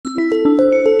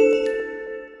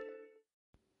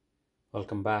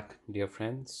Welcome back, dear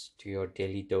friends, to your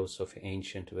daily dose of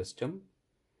ancient wisdom.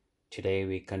 Today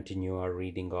we continue our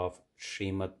reading of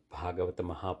Srimad Bhagavata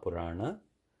Mahapurana,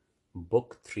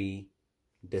 Book 3,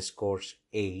 Discourse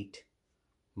 8,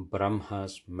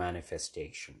 Brahma's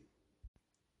Manifestation.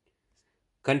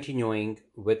 Continuing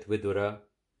with Vidura,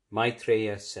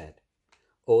 Maitreya said,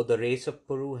 "O the race of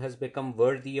Puru has become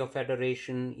worthy of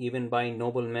adoration even by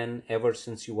noble men ever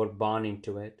since you were born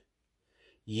into it.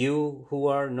 You, who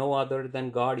are no other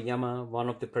than God Yama, one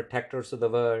of the protectors of the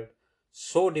world,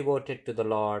 so devoted to the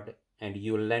Lord, and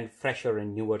you lend fresher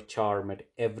and newer charm at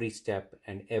every step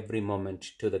and every moment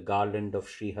to the garland of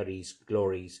Srihari's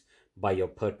glories by your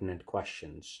pertinent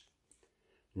questions.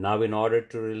 Now, in order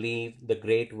to relieve the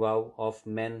great woe of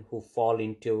men who fall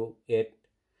into it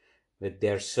with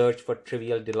their search for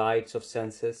trivial delights of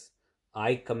senses,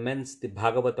 I commence the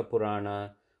Bhagavata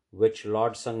Purana, which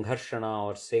Lord Sangharshana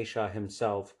or Sesha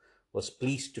himself was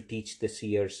pleased to teach the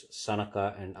seers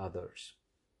Sanaka and others.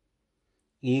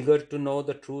 Eager to know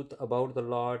the truth about the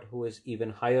Lord, who is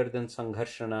even higher than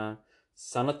Sangharshana,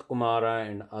 Sanat Kumara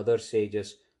and other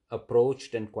sages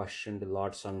approached and questioned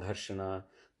Lord Sangharshana,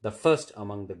 the first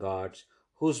among the gods,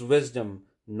 whose wisdom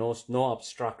knows no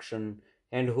obstruction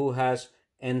and who has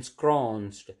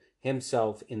ensconced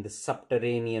himself in the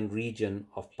subterranean region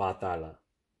of Patala.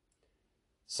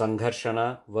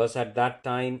 Sangharshana was at that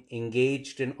time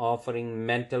engaged in offering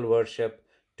mental worship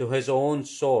to his own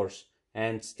source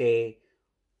and stay,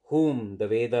 whom the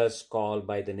Vedas call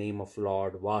by the name of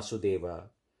Lord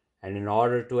Vasudeva, and in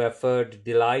order to afford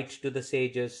delight to the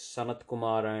sages Sanat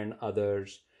Kumara and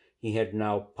others, he had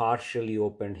now partially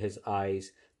opened his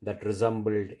eyes that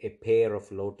resembled a pair of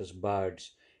lotus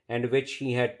buds, and which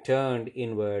he had turned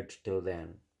inward till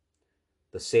then.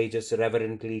 The sages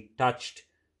reverently touched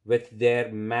with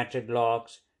their matted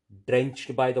locks,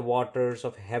 drenched by the waters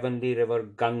of heavenly river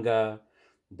Ganga,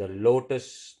 the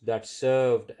lotus that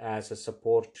served as a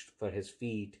support for his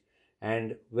feet,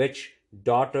 and which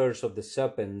daughters of the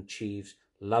serpent chiefs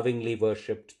lovingly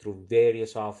worshipped through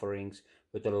various offerings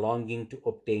with a longing to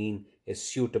obtain a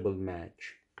suitable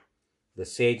match. The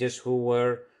sages who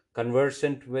were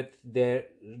conversant with their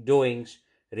doings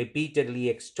repeatedly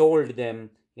extolled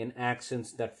them in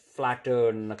accents that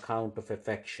flattered on account of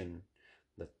affection.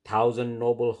 The 1,000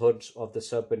 noble hoods of the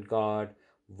serpent god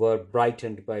were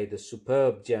brightened by the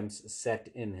superb gems set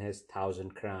in his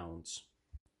 1,000 crowns.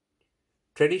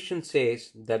 Tradition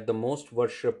says that the most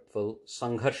worshipful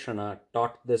Sangharshana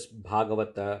taught this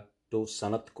Bhagavata to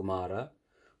Sanat Kumara,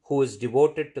 who is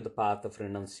devoted to the path of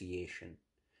renunciation,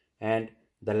 and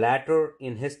the latter,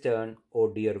 in his turn, O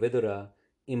dear Vidura,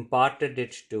 imparted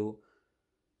it to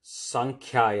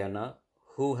Sankhyayana,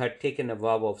 who had taken a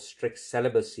vow of strict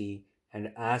celibacy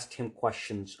and asked him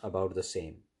questions about the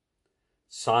same.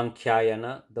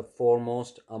 Sankhyayana, the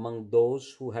foremost among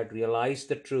those who had realized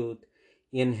the truth,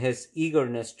 in his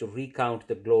eagerness to recount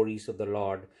the glories of the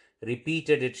Lord,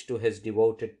 repeated it to his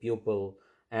devoted pupil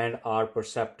and our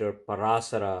preceptor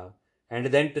Parasara, and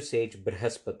then to sage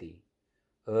Brihaspati.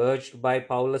 Urged by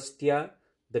Paulastya,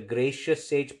 the gracious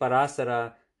sage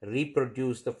Parasara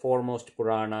reproduced the foremost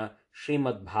Purana,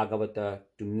 Srimad Bhagavata,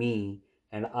 to me,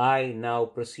 and I now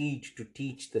proceed to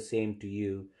teach the same to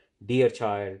you, dear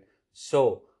child,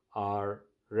 so are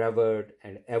revered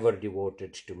and ever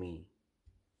devoted to me.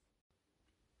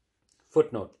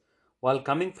 Footnote: while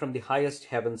coming from the highest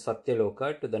heaven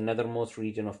Satyaloka to the nethermost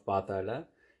region of Patala,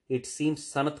 it seems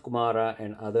Sanat Kumara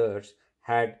and others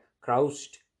had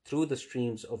crouched through the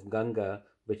streams of Ganga,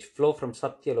 which flow from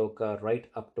Satyaloka right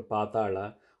up to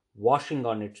Patala, washing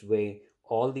on its way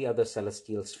all the other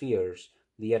celestial spheres,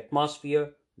 the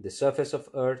atmosphere, the surface of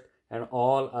earth, and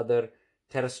all other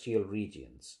terrestrial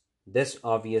regions. This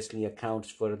obviously accounts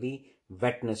for the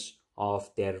wetness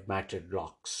of their matted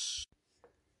locks.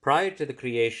 Prior to the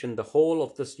creation, the whole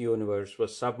of this universe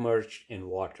was submerged in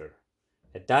water.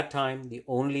 At that time, the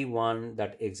only one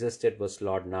that existed was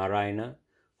Lord Narayana,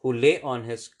 who lay on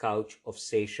his couch of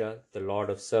Sesha, the Lord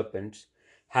of Serpents,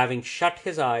 having shut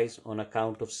his eyes on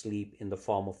account of sleep in the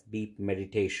form of deep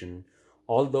meditation,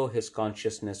 although his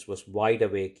consciousness was wide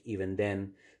awake even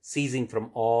then, ceasing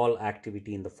from all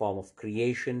activity in the form of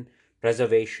creation,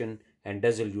 preservation, and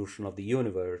dissolution of the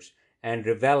universe, and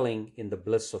reveling in the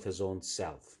bliss of his own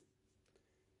self.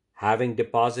 Having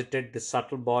deposited the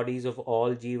subtle bodies of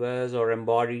all jivas or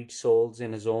embodied souls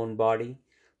in his own body,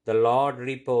 the Lord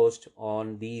reposed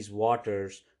on these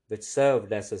waters, which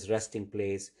served as his resting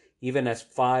place, even as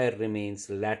fire remains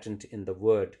latent in the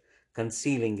wood,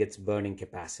 concealing its burning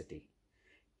capacity.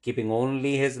 Keeping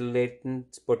only his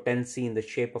latent potency in the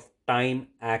shape of time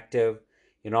active,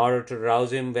 in order to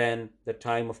rouse him when the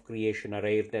time of creation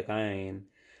arrived again.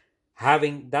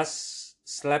 Having thus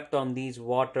slept on these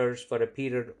waters for a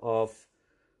period of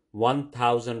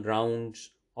 1,000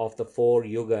 rounds of the four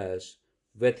yugas,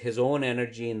 with his own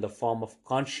energy in the form of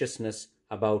consciousness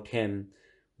about him,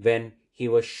 when he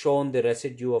was shown the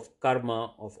residue of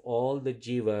karma of all the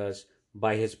jivas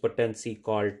by his potency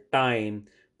called time,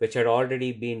 which had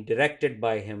already been directed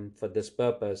by him for this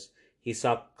purpose, he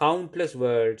saw countless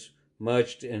worlds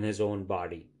merged in his own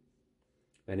body.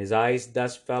 When his eyes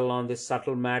thus fell on this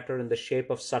subtle matter in the shape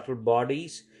of subtle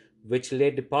bodies, which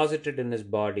lay deposited in his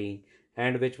body,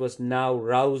 and which was now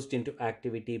roused into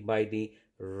activity by the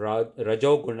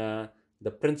Rajoguna,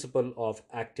 the principle of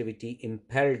activity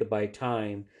impelled by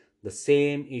time, the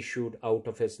same issued out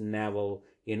of his navel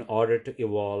in order to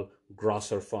evolve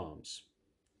grosser forms.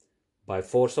 By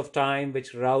force of time,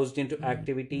 which roused into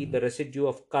activity the residue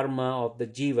of karma of the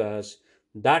jivas,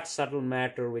 that subtle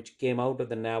matter which came out of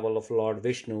the navel of Lord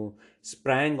Vishnu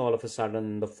sprang all of a sudden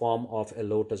in the form of a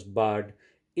lotus bud,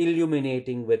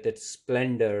 illuminating with its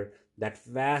splendor that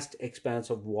vast expanse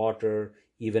of water,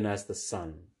 even as the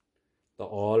sun. The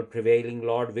all prevailing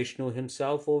Lord Vishnu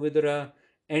himself, O Vidura,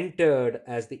 entered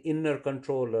as the inner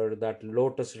controller, that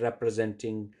lotus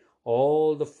representing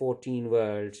all the 14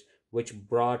 worlds, which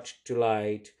brought to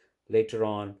light later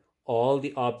on all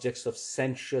the objects of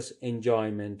sensuous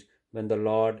enjoyment. When the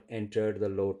Lord entered the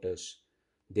lotus,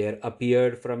 there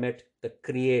appeared from it the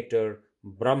creator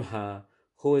Brahma,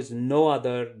 who is no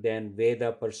other than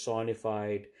Veda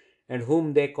personified, and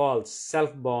whom they call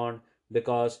self born,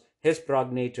 because his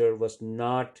progenitor was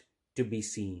not to be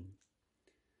seen.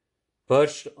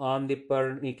 Perched on the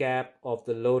pernicap of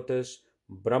the lotus,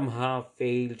 Brahma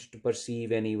failed to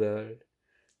perceive any world.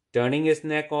 Turning his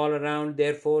neck all around,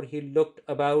 therefore, he looked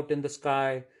about in the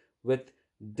sky with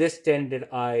distended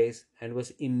eyes, and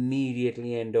was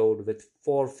immediately endowed with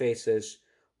four faces,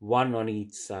 one on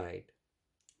each side.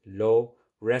 Lo,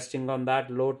 resting on that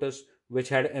lotus which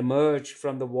had emerged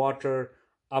from the water,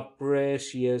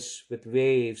 upraceous with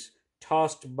waves,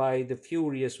 tossed by the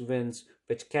furious winds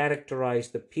which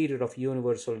characterized the period of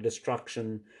universal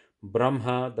destruction,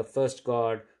 Brahma, the first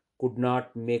god, could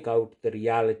not make out the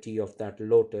reality of that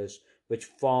lotus which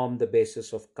formed the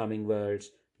basis of coming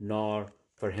worlds, nor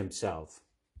for himself.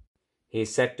 He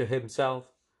said to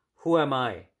himself, "Who am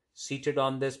I, seated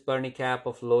on this pernicap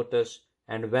of lotus,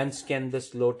 and whence can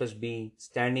this lotus be,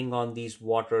 standing on these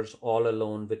waters all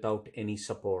alone without any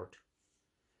support?"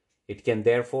 It can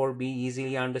therefore be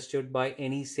easily understood by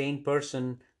any sane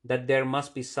person that there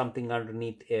must be something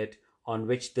underneath it on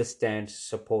which this stands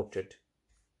supported.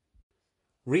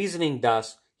 Reasoning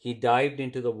thus, he dived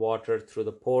into the water through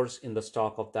the pores in the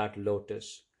stalk of that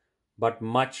lotus. But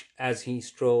much as he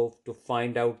strove to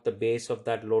find out the base of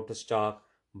that lotus stalk,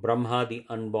 Brahma the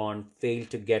unborn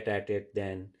failed to get at it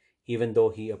then, even though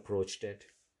he approached it.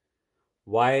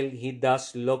 While he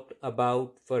thus looked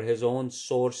about for his own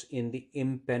source in the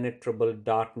impenetrable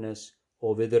darkness,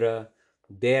 O Vidura,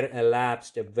 there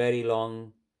elapsed a very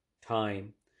long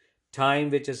time, time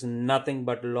which is nothing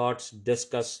but Lord's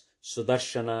discus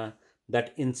Sudarshana,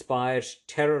 that inspires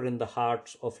terror in the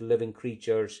hearts of living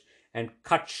creatures and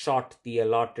cuts short the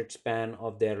allotted span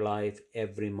of their life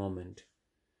every moment.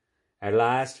 At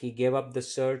last he gave up the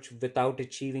search without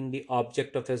achieving the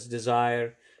object of his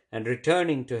desire, and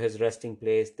returning to his resting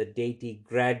place, the deity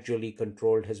gradually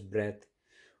controlled his breath,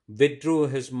 withdrew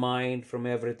his mind from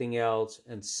everything else,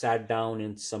 and sat down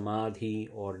in samadhi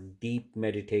or deep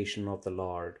meditation of the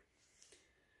Lord.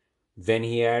 When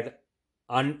he had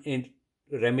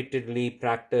unremittingly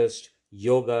practiced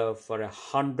yoga for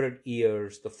 100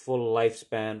 years, the full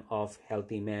lifespan of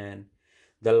healthy man,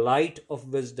 the light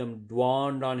of wisdom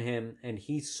dawned on him, and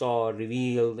he saw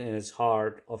revealed in his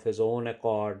heart of his own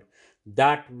accord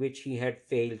that which he had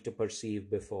failed to perceive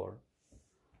before.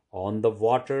 On the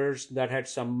waters that had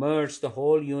submerged the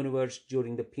whole universe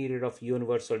during the period of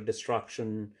universal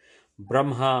destruction,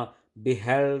 Brahma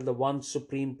beheld the one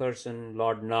supreme person,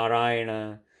 Lord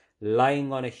Narayana,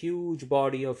 lying on a huge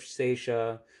body of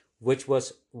sesha, which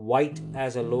was white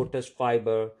as a lotus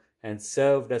fiber and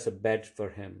served as a bed for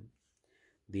him.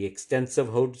 The extensive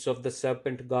hoods of the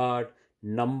serpent god,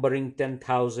 numbering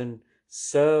 10,000,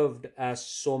 served as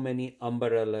so many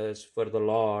umbrellas for the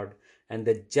Lord, and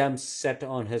the gems set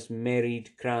on his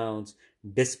myriad crowns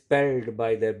dispelled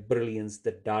by their brilliance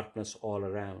the darkness all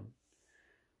around.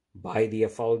 By the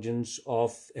effulgence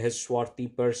of his swarthy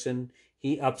person,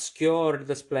 he obscured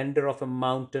the splendor of a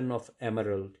mountain of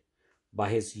emerald. By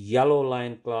his yellow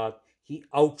loincloth, he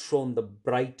outshone the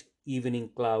bright evening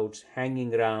clouds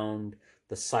hanging round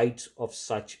the sides of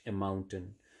such a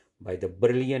mountain. By the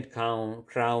brilliant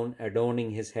crown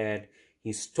adorning his head,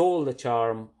 he stole the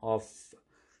charm of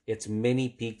its many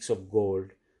peaks of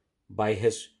gold. By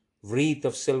his wreath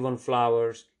of silver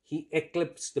flowers, he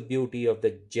eclipsed the beauty of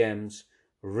the gems,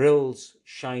 rills,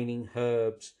 shining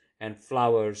herbs, and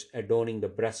flowers adorning the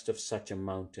breast of such a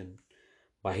mountain.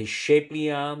 By his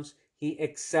shapely arms, he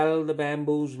excelled the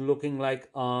bamboos looking like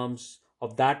arms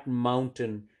of that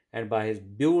mountain, and by his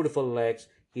beautiful legs,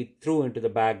 he threw into the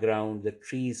background the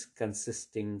trees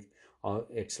consisting of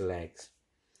its legs.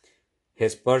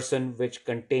 His person, which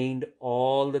contained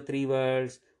all the three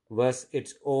worlds, was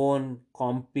its own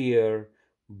compeer,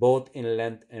 both in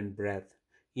length and breadth,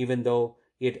 even though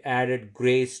it added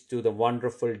grace to the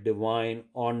wonderful divine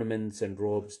ornaments and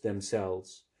robes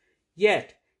themselves.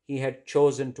 Yet he had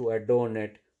chosen to adorn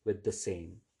it with the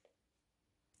same.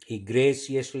 He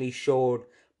graciously showed,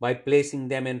 by placing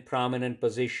them in prominent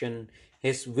position,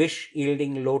 his wish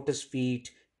yielding lotus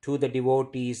feet to the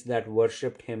devotees that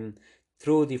worshipped him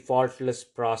through the faultless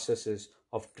processes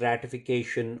of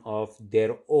gratification of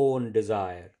their own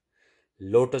desire.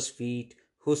 Lotus feet,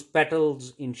 whose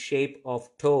petals in shape of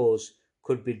toes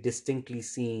could be distinctly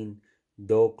seen,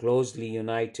 though closely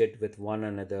united with one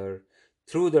another,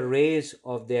 through the rays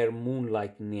of their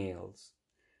moon-like nails.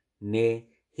 Nay,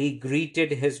 he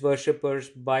greeted his worshippers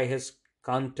by his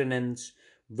countenance,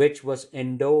 which was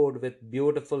endowed with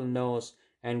beautiful nose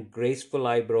and graceful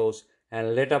eyebrows,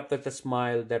 and lit up with a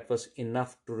smile that was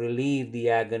enough to relieve the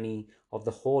agony of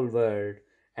the whole world,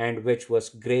 and which was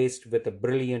graced with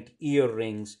brilliant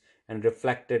earrings and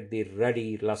reflected the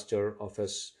ruddy luster of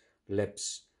his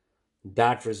lips,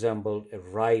 that resembled a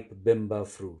ripe bimba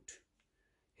fruit.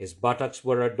 His buttocks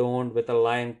were adorned with a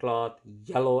lion cloth,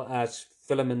 yellow as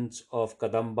filaments of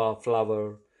kadamba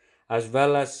flower, as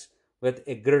well as with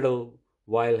a girdle,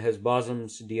 while his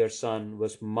bosom's dear son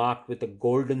was marked with a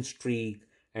golden streak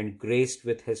and graced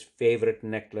with his favorite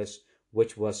necklace,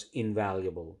 which was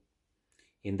invaluable.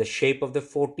 In the shape of the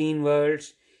 14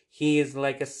 worlds, he is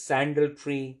like a sandal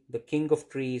tree, the king of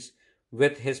trees,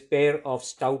 with his pair of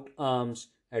stout arms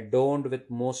adorned with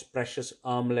most precious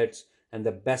armlets and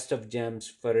the best of gems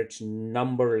for its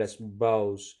numberless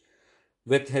boughs,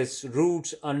 with his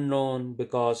roots unknown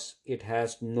because it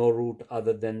has no root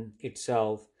other than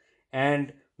itself,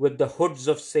 and with the hoods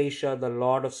of Sesha, the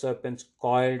lord of serpents,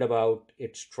 coiled about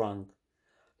its trunk.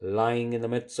 Lying in the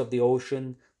midst of the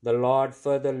ocean, the Lord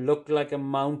further looked like a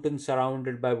mountain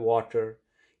surrounded by water.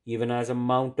 Even as a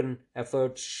mountain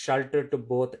affords shelter to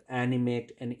both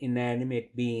animate and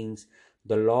inanimate beings,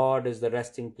 the Lord is the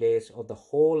resting place of the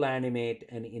whole animate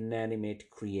and inanimate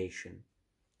creation.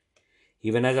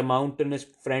 Even as a mountain is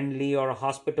friendly or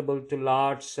hospitable to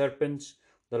large serpents,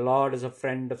 the Lord is a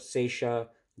friend of Sesha,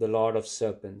 the Lord of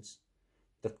serpents.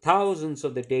 The thousands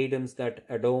of the diadems that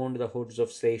adorned the hoods of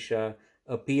Sesha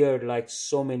appeared like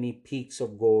so many peaks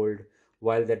of gold,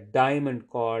 while the diamond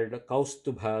called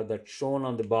Kaustubha that shone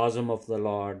on the bosom of the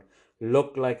Lord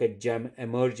looked like a gem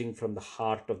emerging from the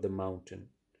heart of the mountain.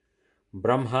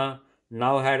 Brahma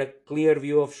now had a clear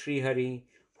view of Srihari,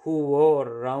 who wore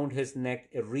round his neck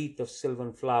a wreath of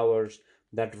silver flowers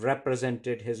that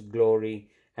represented his glory,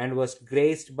 and was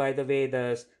graced by the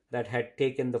Vedas that had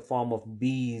taken the form of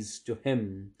bees to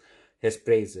hymn his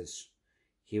praises.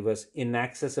 He was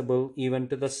inaccessible even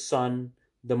to the sun,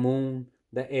 the moon,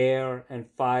 the air, and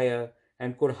fire,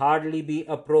 and could hardly be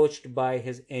approached by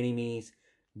his enemies,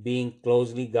 being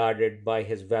closely guarded by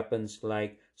his weapons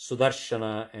like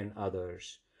Sudarshana and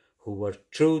others, who were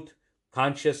truth,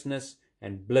 consciousness,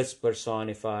 and bliss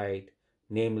personified,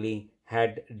 namely,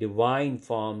 had divine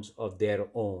forms of their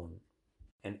own,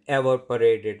 and ever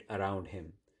paraded around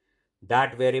him.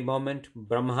 That very moment,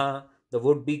 Brahma, the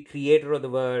would be creator of the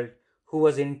world, who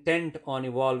was intent on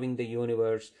evolving the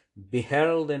universe,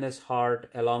 beheld in his heart,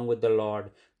 along with the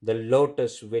Lord, the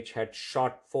lotus which had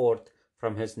shot forth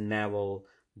from his navel,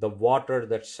 the water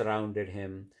that surrounded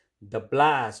him, the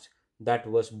blast that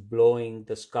was blowing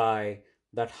the sky,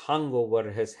 that hung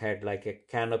over his head like a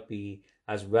canopy,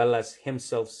 as well as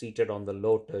himself seated on the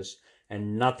lotus,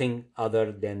 and nothing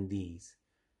other than these.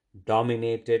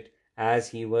 Dominated as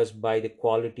he was by the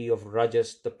quality of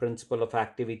Rajas, the principle of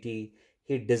activity,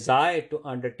 he desired to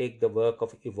undertake the work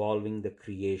of evolving the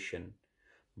creation.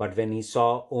 But when he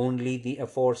saw only the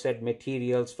aforesaid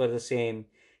materials for the same,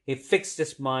 he fixed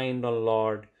his mind on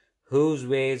Lord, whose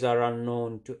ways are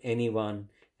unknown to anyone,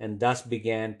 and thus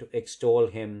began to extol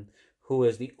him, who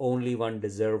is the only one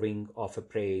deserving of a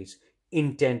praise,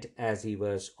 intent as he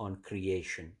was on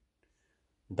creation.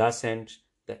 Thus ends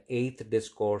the eighth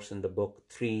discourse in the book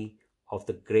 3 of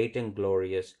the great and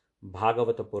glorious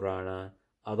Bhagavata Purana,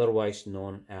 otherwise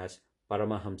known as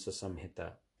Paramahamsa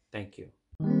Samhita. Thank you.